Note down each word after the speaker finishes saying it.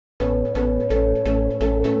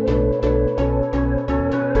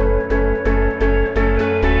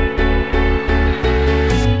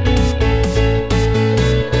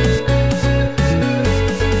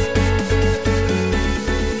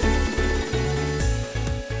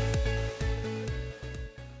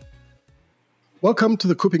Welcome to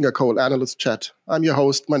the Kuppinger Cole Analyst Chat. I'm your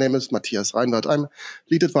host. My name is Matthias Reinwarth. I'm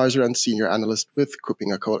Lead Advisor and Senior Analyst with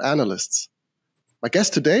Kuppinger Cole Analysts. My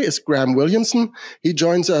guest today is Graham Williamson. He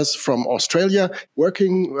joins us from Australia,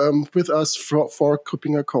 working with us for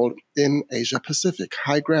Kuppinger Cole in Asia Pacific.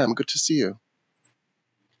 Hi, Graham. Good to see you.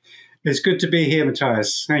 It's good to be here,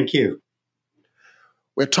 Matthias. Thank you.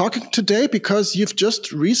 We're talking today because you've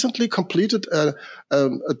just recently completed a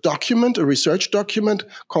document, a research document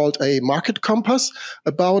called a Market Compass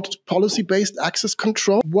about policy-based access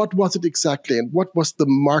control. What was it exactly, and what was the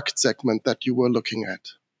market segment that you were looking at?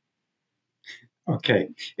 Okay.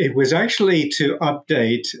 It was actually to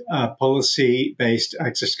update a policy-based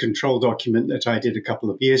access control document that I did a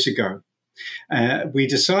couple of years ago. We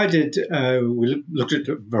decided, we looked at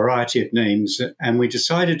a variety of names, and we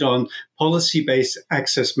decided on policy-based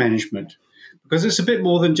access management, because it's a bit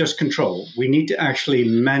more than just control. We need to actually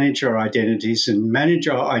manage our identities and manage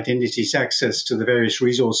our identities' access to the various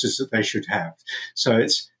resources that they should have. So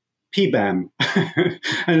it's PBAM,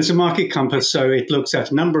 and it's a market compass, so it looks at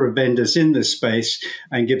a number of vendors in this space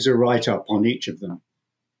and gives a write-up on each of them.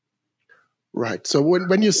 Right. So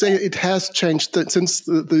when you say it has changed since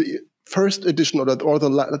the first edition or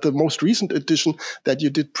the most recent edition that you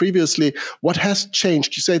did previously, what has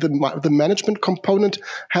changed? You say the management component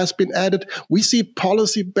has been added. We see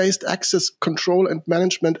policy-based access control and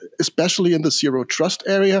management, especially in the zero trust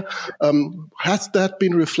area. Has that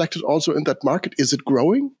been reflected also in that market? Is it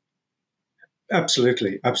growing?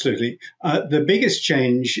 Absolutely, absolutely. The biggest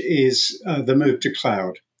change is the move to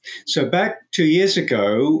cloud. So back 2 years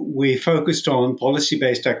ago, we focused on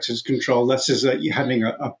policy-based access control. That is that you're having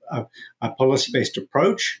a policy-based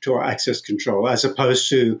approach to our access control, as opposed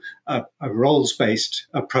to a roles-based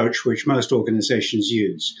approach, which most organizations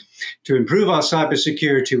use. To improve our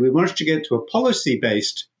cybersecurity, we wanted to get to a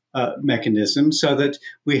policy-based mechanism so that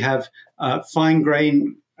we have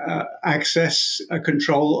fine-grained access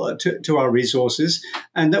control to our resources,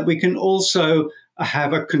 and that we can also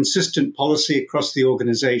have a consistent policy across the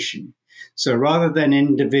organization. So rather than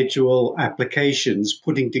individual applications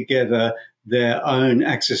putting together their own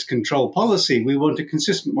access control policy, we want a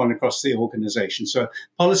consistent one across the organization. So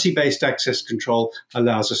policy-based access control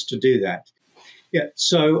allows us to do that. Yeah.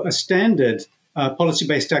 So a standard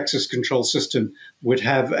policy-based access control system would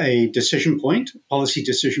have a decision point, policy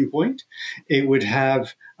decision point. It would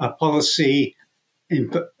have a policy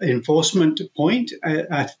enforcement point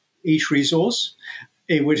at each resource.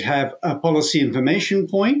 It would have a policy information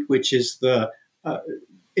point, which is the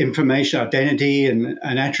information, identity, and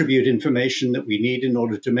attribute information that we need in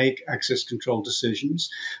order to make access control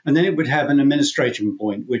decisions. And then it would have an administration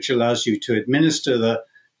point, which allows you to administer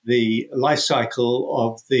the life cycle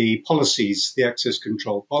of the policies, the access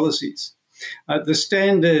control policies. The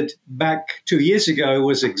standard back 2 years ago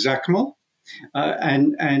was XACML,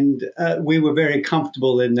 and we were very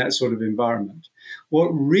comfortable in that sort of environment. What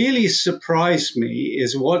really surprised me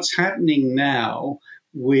is what's happening now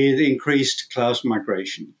with increased cloud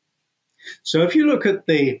migration. So if you look at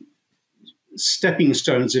the stepping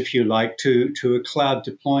stones, if you like, to a cloud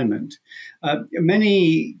deployment,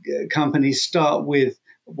 many companies start with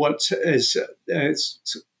what is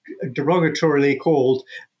derogatorily called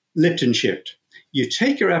lift and shift. You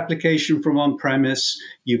take your application from on-premise,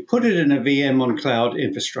 you put it in a VM on cloud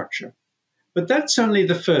infrastructure. But that's only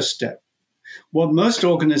the first step. What most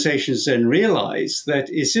organizations then realize that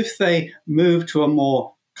is if they move to a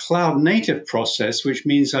more cloud-native process, which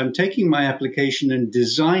means I'm taking my application and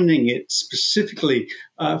designing it specifically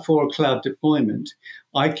for a cloud deployment,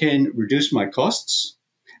 I can reduce my costs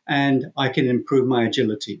and I can improve my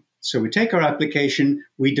agility. So we take our application,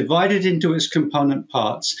 we divide it into its component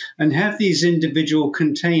parts and have these individual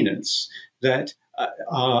containers that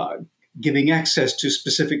are giving access to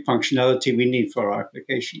specific functionality we need for our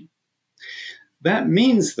application. That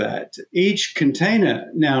means that each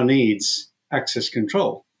container now needs access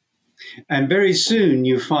control. And very soon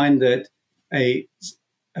you find that a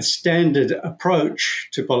standard approach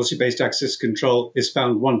to policy-based access control is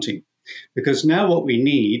found wanting, because now what we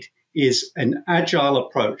need is an agile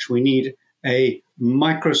approach. We need a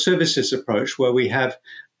microservices approach where we have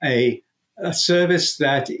a service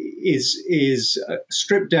that is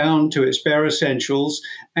stripped down to its bare essentials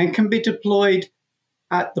and can be deployed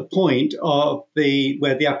at the point of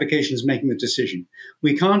where the application is making the decision.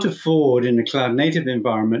 We can't afford in a cloud-native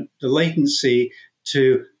environment the latency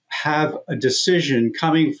to have a decision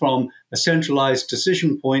coming from a centralized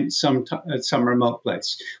decision point at some remote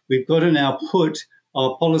place. We've got to now put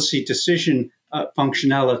our policy decision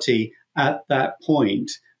functionality at that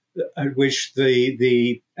point at which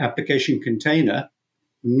the application container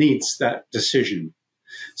needs that decision.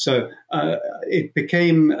 So it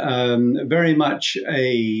became very much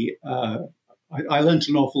I learned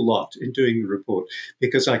an awful lot in doing the report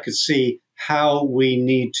because I could see how we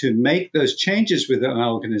need to make those changes within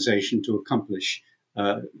our organization to accomplish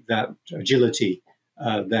that agility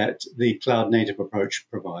that the cloud native approach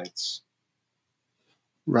provides.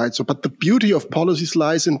 Right. So, but the beauty of policies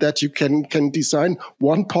lies in that you can design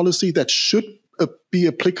one policy that should be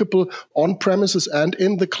applicable on premises and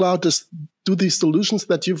in the cloud. Do these solutions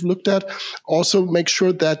that you've looked at also make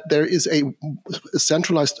sure that there is a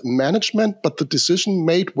centralized management, but the decision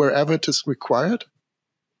made wherever it is required?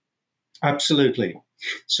 Absolutely.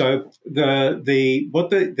 So what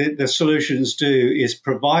the solutions do is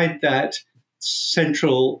provide that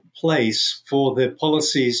central place for the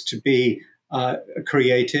policies to be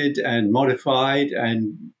created and modified,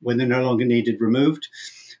 and when they're no longer needed, removed.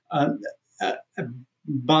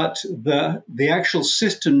 But the actual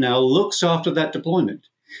system now looks after that deployment.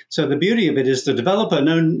 So the beauty of it is the developer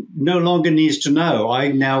no longer needs to know.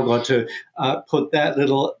 I now got to put that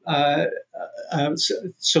little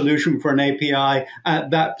solution for an API at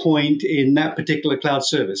that point in that particular cloud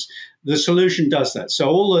service. The solution does that. So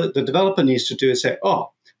all the developer needs to do is say,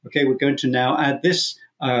 oh, okay, we're going to now add this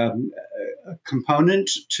component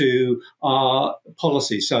to our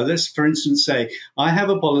policy. So let's, for instance, say I have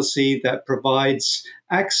a policy that provides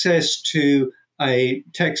access to a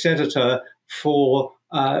text editor for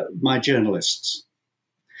my journalists.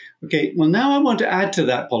 Okay, well, now I want to add to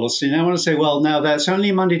that policy, and I want to say, well, now that's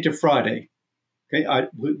only Monday to Friday. Okay,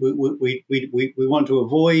 we want to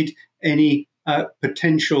avoid any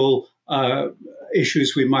potential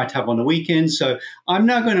issues we might have on a weekend. So I'm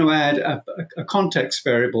now going to add a context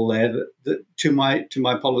variable there to my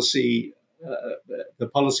policy, the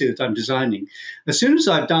policy that I'm designing. As soon as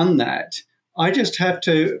I've done that, I just have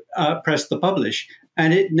to press the publish,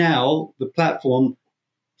 and the platform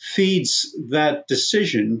feeds that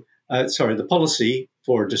decision, the policy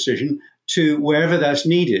for a decision, to wherever that's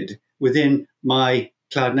needed within my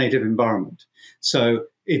cloud native environment. So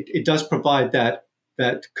it does provide that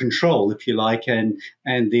control, if you like, and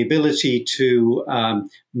the ability to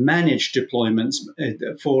manage deployments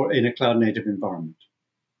in a cloud native environment.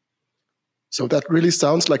 So that really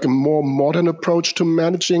sounds like a more modern approach to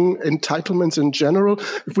managing entitlements in general.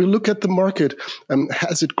 If we look at the market,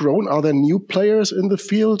 has it grown? Are there new players in the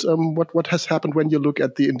field? What has happened when you look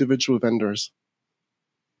at the individual vendors?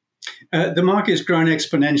 The market has grown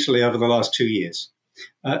exponentially over the last 2 years.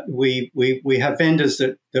 We have vendors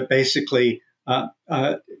that basically,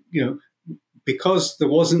 because there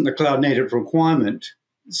wasn't the cloud native requirement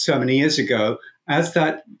so many years ago, as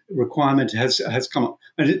that requirement has come up,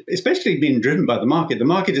 and it's basically been driven by the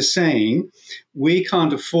market is saying we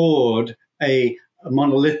can't afford a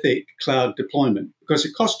monolithic cloud deployment because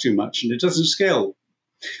it costs too much and it doesn't scale.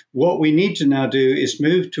 What we need to now do is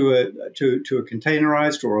move to a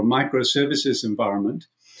containerized or a microservices environment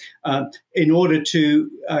in order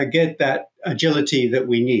to get that agility that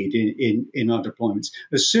we need in our deployments.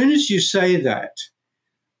 As soon as you say that,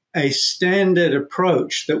 a standard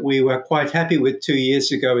approach that we were quite happy with 2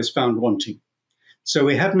 years ago is found wanting. So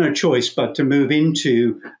we have no choice but to move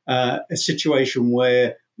into a situation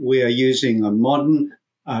where we are using a modern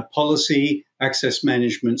policy access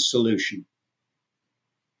management solution.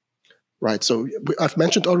 Right. So I've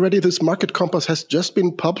mentioned already this market compass has just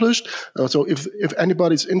been published. So if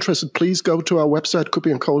anybody's interested, please go to our website,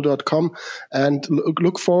 kuppyandcole.com, and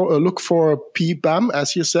look for PBAM,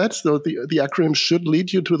 as you said. So the acronym should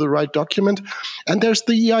lead you to the right document. And there's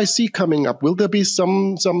the EIC coming up. Will there be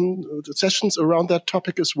some sessions around that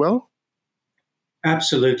topic as well?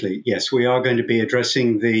 Absolutely. Yes, we are going to be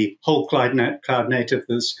addressing the whole cloud native.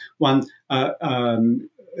 There's one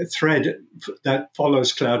thread that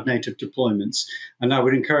follows cloud native deployments. And I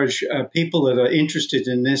would encourage people that are interested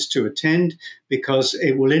in this to attend, because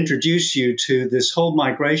it will introduce you to this whole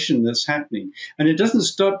migration that's happening. And it doesn't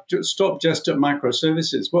stop just at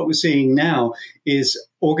microservices. What we're seeing now is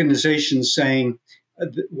organizations saying,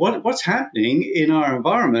 what's happening in our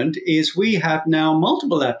environment is we have now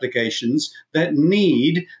multiple applications that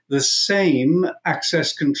need the same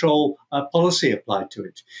access control policy applied to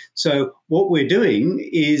it. So what we're doing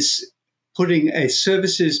is putting a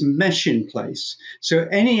services mesh in place. So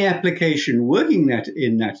any application working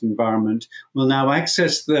in that environment will now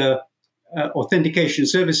access the authentication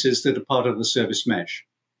services that are part of the service mesh.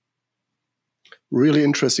 Really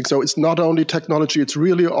interesting. So it's not only technology, it's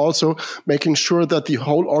really also making sure that the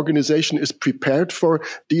whole organization is prepared for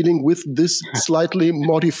dealing with this slightly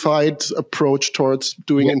modified approach towards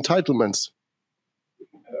doing entitlements.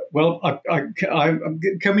 Well,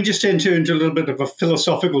 can we just enter into a little bit of a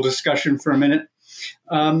philosophical discussion for a minute?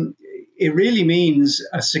 it really means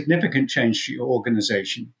a significant change to your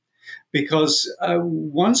organization. Because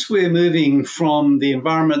once we're moving from the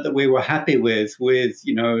environment that we were happy with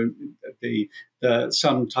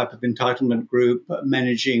some type of entitlement group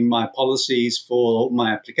managing my policies for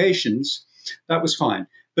my applications, that was fine.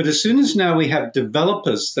 But as soon as now we have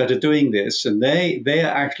developers that are doing this, and they are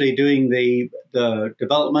actually doing the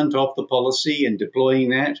development of the policy and deploying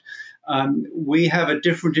that, we have a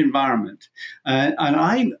different environment.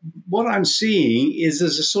 What I'm seeing is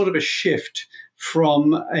there's a sort of a shift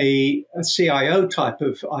from a CIO type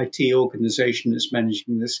of IT organization that's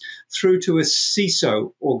managing this through to a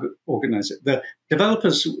CISO organization. The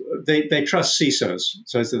developers, they trust CISOs.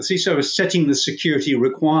 So the CISO is setting the security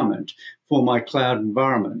requirement for my cloud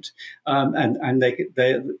environment, and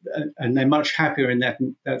they're much happier in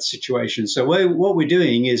that situation. So what we're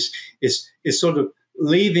doing is sort of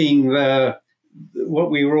leaving what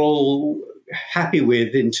we were all happy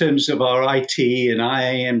with in terms of our IT and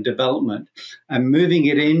IAM development and moving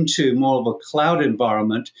it into more of a cloud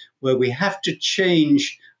environment where we have to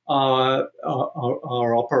change our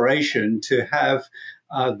operation to have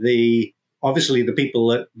obviously the people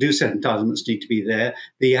that do set entitlements need to be there.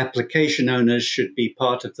 The application owners should be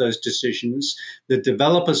part of those decisions. The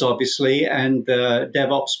developers, obviously, and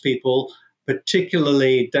DevOps people,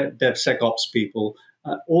 particularly DevSecOps people,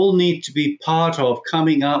 all need to be part of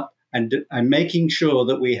coming up and making sure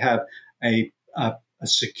that we have a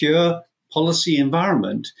secure policy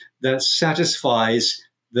environment that satisfies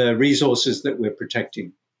the resources that we're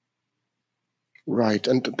protecting. Right.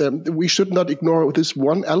 And we should not ignore this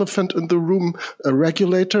one elephant in the room,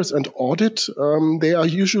 regulators and audit. They are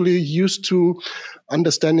usually used to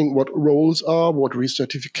understanding what roles are, what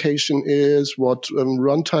recertification is, what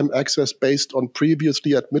runtime access based on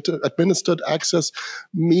previously administered access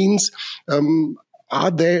means. Are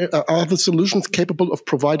the solutions capable of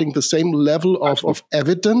providing the same level of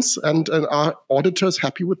evidence, and are auditors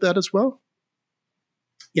happy with that as well?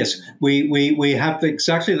 Yes, we have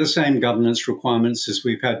exactly the same governance requirements as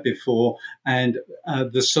we've had before, and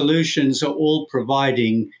the solutions are all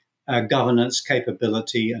providing governance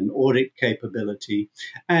capability and audit capability.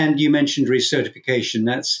 And you mentioned recertification.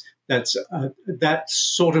 That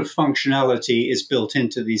sort of functionality is built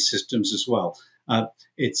into these systems as well.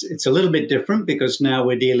 It's a little bit different because now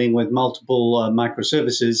we're dealing with multiple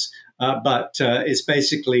microservices, but it's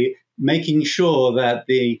basically making sure that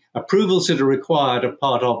the approvals that are required are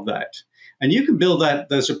part of that. And you can build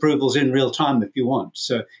those approvals in real time if you want.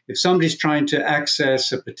 So if somebody's trying to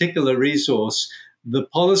access a particular resource, the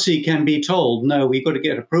policy can be told, no, we've got to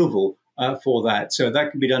get approval for that. So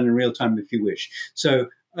that can be done in real time if you wish. So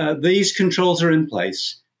these controls are in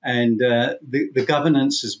place. And the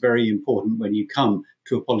governance is very important when you come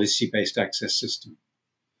to a policy-based access system.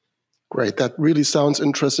 Great. That really sounds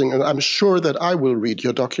interesting. And I'm sure that I will read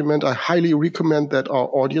your document. I highly recommend that our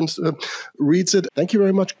audience reads it. Thank you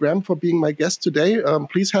very much, Graham, for being my guest today.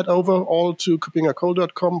 Please head over all to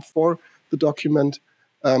kupingercole.com for the document.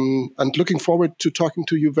 And looking forward to talking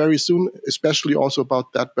to you very soon, especially also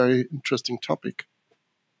about that very interesting topic.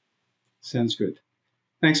 Sounds good.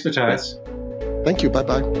 Thanks, Matthias. Thank you.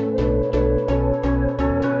 Bye-bye.